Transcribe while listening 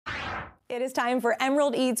It is time for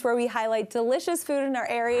Emerald Eats, where we highlight delicious food in our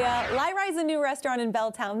area. Lai Rai is a new restaurant in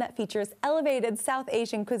Belltown that features elevated South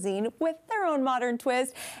Asian cuisine with their own modern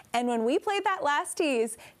twist. And when we played that last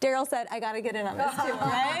tease, Daryl said, I got to get in on this too,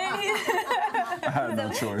 right? I had no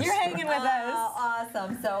choice. You're hanging with us.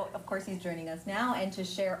 Awesome. So, of course, he's joining us now. And to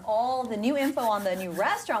share all the new info on the new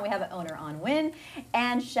restaurant, we have owner An Nguyen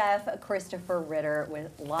and chef Christopher Ritter with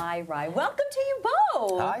Lai Rai. Welcome to you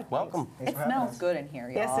both. Hi, welcome. It smells good in here,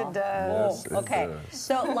 y'all. Yes, it does. Yes, it Okay, does.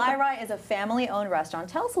 so Lai Rai is a family-owned restaurant.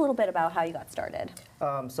 Tell us a little bit about how you got started.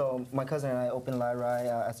 So my cousin and I opened Lai Rai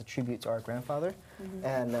as a tribute to our grandfather,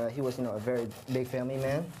 and he was, a very big family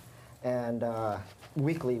man. And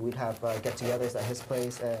weekly we'd have get-togethers at his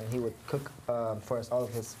place, and he would cook for us all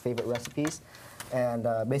of his favorite recipes. And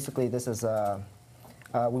basically, this is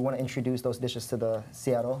we want to introduce those dishes to the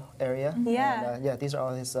Seattle area. Yeah. And, yeah, these are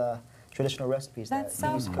all his traditional recipes. That's that he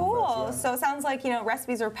so used to cool. cook for us, yeah. So it sounds like,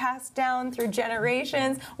 recipes are passed down through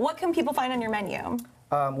generations. What can people find on your menu?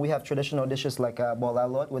 We have traditional dishes like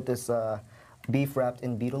bolalot with this beef wrapped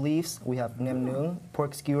in betel leaves. We have nem nung,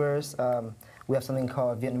 pork skewers. We have something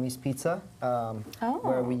called Vietnamese pizza,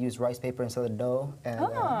 where we use rice paper instead of dough.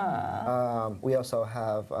 And we also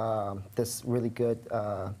have this really good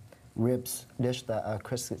ribs dish that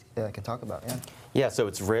Chris can talk about. Yeah. Yeah, so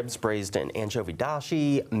it's ribs braised in anchovy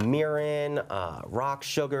dashi, mirin, rock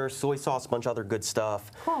sugar, soy sauce, a bunch of other good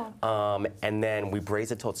stuff. Cool. And then we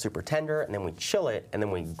braise it till it's super tender, and then we chill it, and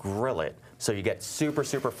then we grill it. So you get super,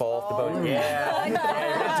 super full off the bone. Yeah.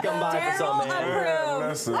 Let's come by for some, man.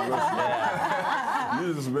 Listen.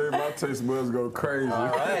 You just made my taste buds go crazy. All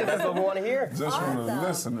right, that's what we want to hear. Just from the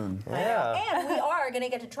listening. Yeah. And we are going to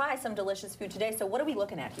get to try some delicious food today. So what are we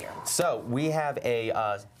looking at here? So we have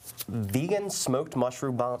a vegan smoked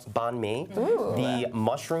mushroom banh mi. The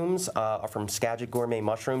mushrooms are from Skagit Gourmet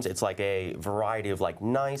Mushrooms. It's like a variety of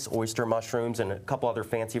nice oyster mushrooms and a couple other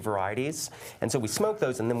fancy varieties. And so we smoke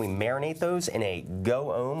those and then we marinate those in a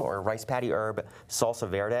go-om or rice patty herb salsa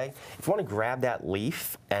verde. If you want to grab that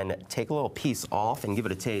leaf and take a little piece off and give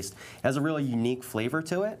it a taste, it has a really unique flavor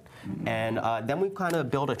to it. And then we kind of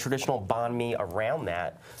build a traditional banh mi around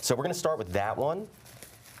that. So we're going to start with that one.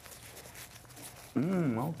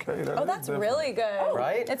 Okay. Oh, that's really good.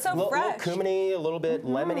 Right? It's so little fresh. Cuminy, a little bit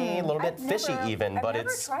lemony, a little bit fishy even, I've but never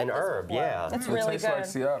it's tried an this herb. before. Yeah. It's It really tastes good. like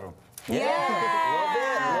Seattle.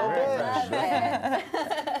 Yeah, a little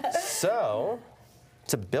bit. So,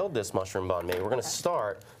 to build this mushroom banh mi, we're going to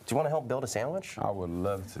start. Do you want to help build a sandwich? I would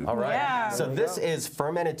love to. All right. Yeah. So this is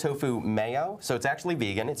fermented tofu mayo. So it's actually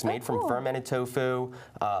vegan. It's made from fermented tofu,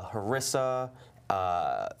 harissa,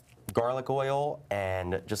 garlic oil,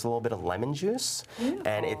 and just a little bit of lemon juice.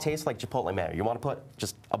 And it tastes like Chipotle mayo. You want to put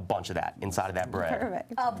just a bunch of that inside of that bread.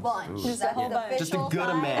 Perfect. A bunch. Just a whole bunch. Just a good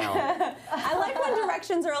amount. I like when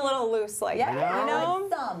directions are a little loose like that, Yeah, you know?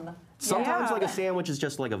 like some. Sometimes Yeah. a sandwich is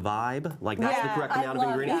just like a vibe. Like that's the Yeah. correct I amount of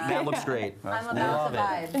love ingredients. that. That looks great. I'm Love about the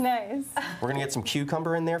it. vibe. Nice. We're gonna get some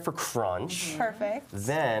cucumber in there for crunch. Perfect.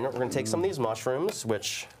 Then we're gonna take some of these mushrooms,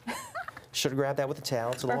 which should have grabbed that with a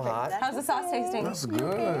towel. It's a little hot. How's the sauce tasting? That's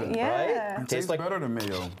good. Yeah. Right? Tastes like better than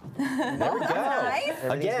mayo. there we go. Nice.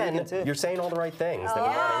 Again, vegan, too. you're saying all the right things that we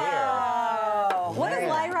want to hear. What does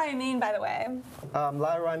Lai Rai mean, by the way?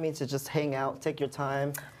 Lai Rai means to just hang out, take your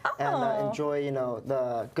time, and enjoy,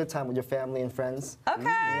 the good time with your family and friends. Okay.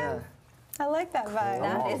 Yeah. I like that vibe.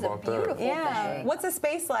 That all is a about that. beautiful Yeah. thing. What's the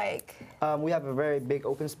space like? We have a very big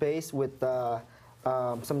open space with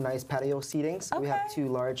some nice patio seatings. We have Okay. 2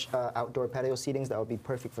 large outdoor patio seatings that would be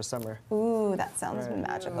perfect for summer. Ooh, that sounds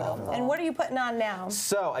magical. And what are you putting on now?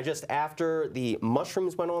 So I just, after the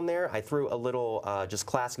mushrooms went on there, I threw a little just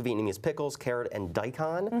classic Vietnamese pickles, carrot, and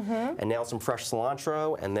daikon, and now some fresh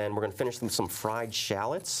cilantro, and then we're gonna finish with some fried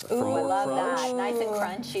shallots for more Love crunch. that. Nice and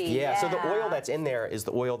crunchy. Yeah, so the oil that's in there is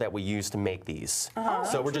the oil that we use to make these.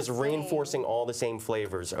 So we're just reinforcing all the same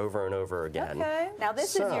flavors over and over again. Okay. Now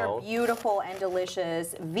this is your So- beautiful and delicious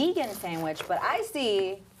vegan sandwich, but I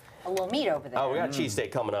see a little meat over there. Oh, we got a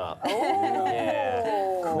cheesesteak coming up.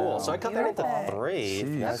 Yeah. Cool. So I cut that into 3.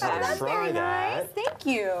 Jeez. Let's Oh, that's try very that. nice. Thank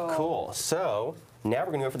you. Cool. So now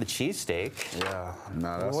we're gonna go for the cheesesteak. Yeah.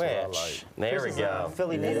 Nah, that's what I Which, like. there we go.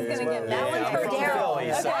 Philly native as gonna well. get That one's I'm for from Daryl.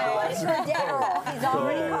 Philly, so- That one's for Daryl. He's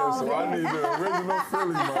already called So I it. need the original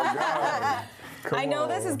Philly, my guy. Come I know on.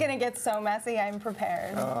 this is going to get so messy. I'm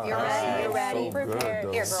prepared. You're ready. You're ready. So good, Prepared.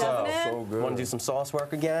 though. Here, So, doesn't it? So good. Want to do some sauce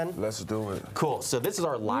work again? Let's do it. Cool. So this is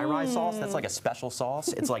our Lai Rai sauce. That's like a special sauce.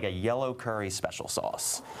 It's like a yellow curry special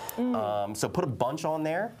sauce. So put a bunch on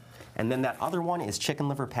there. And then that other one is chicken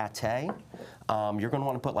liver pate. You're going to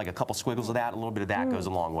want to put like a couple squiggles of that. A little bit of that goes a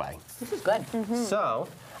long way. This is good. So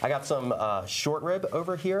I got some short rib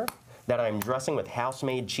over here. that I'm dressing with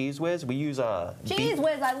house-made Cheese Whiz. We use a Cheese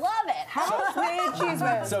Whiz, I love it. House-made Cheese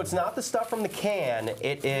Whiz. So it's not the stuff from the can.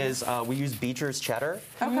 It is, we use Beecher's cheddar.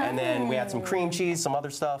 And then we add some cream cheese, some other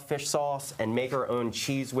stuff, fish sauce, and make our own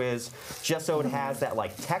Cheese Whiz, just so it has that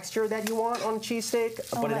like texture that you want on a cheesesteak,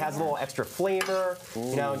 but it has a little extra flavor,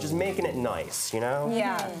 you know, just making it nice, you know?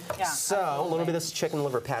 Yeah. So a little bit of this chicken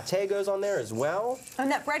liver pate goes on there as well. And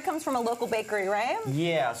that bread comes from a local bakery, right?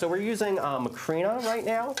 Yeah, so we're using Macrina right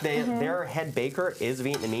now. Their head baker is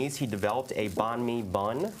Vietnamese. He developed a banh mi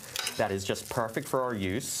bun that is just perfect for our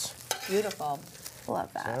use. Beautiful.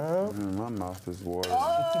 Love that. My mouth is watering.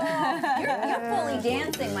 You're fully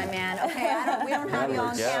dancing, my man. Okay, we don't have you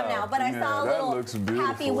on cam now, but I saw a little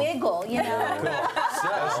happy wiggle, you know.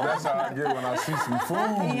 That's how I get when I see some food.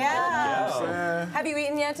 Yeah. You know what I'm saying? Have you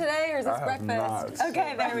eaten yet today, or is this I have breakfast? not.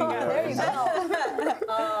 Okay, there we go. There you go.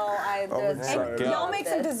 And y'all make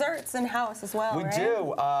some desserts in-house as well, We right?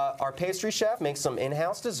 do. Our pastry chef makes some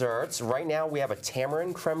in-house desserts. Right now we have a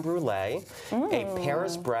tamarind creme brulee, a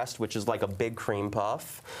Paris breast, which is like a big cream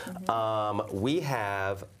puff. We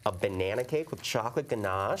have a banana cake with chocolate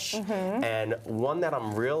ganache, and one that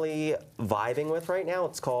I'm really vibing with right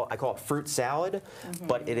now. I call it fruit salad,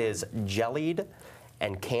 but it is jellied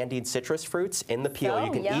and candied citrus fruits in the peel.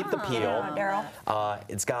 You can eat the peel.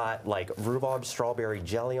 It's got like rhubarb strawberry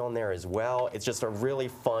jelly on there as well. It's just a really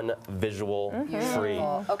fun visual treat.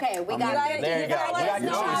 Okay, we got it. There you go. We got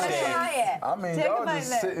your cheesesteak. I mean, Take a y'all bite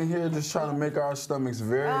just of it. sitting here just trying to make our stomachs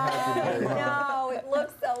very happy today. No, it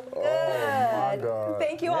looks so good. Oh my God.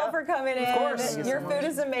 Thank you all for coming in. Of course. Your food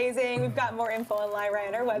is amazing. We've got more info on Lai Rai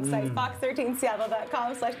on our website,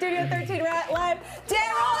 fox13seattle.com/studio13 live.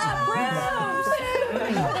 Daryl approved.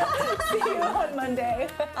 See you on Monday.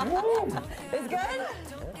 It's good?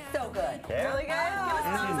 So good. Really good? Give us a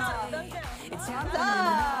thumbs up. Thumbs down. It's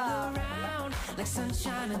all around, like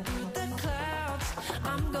sunshine through the clouds.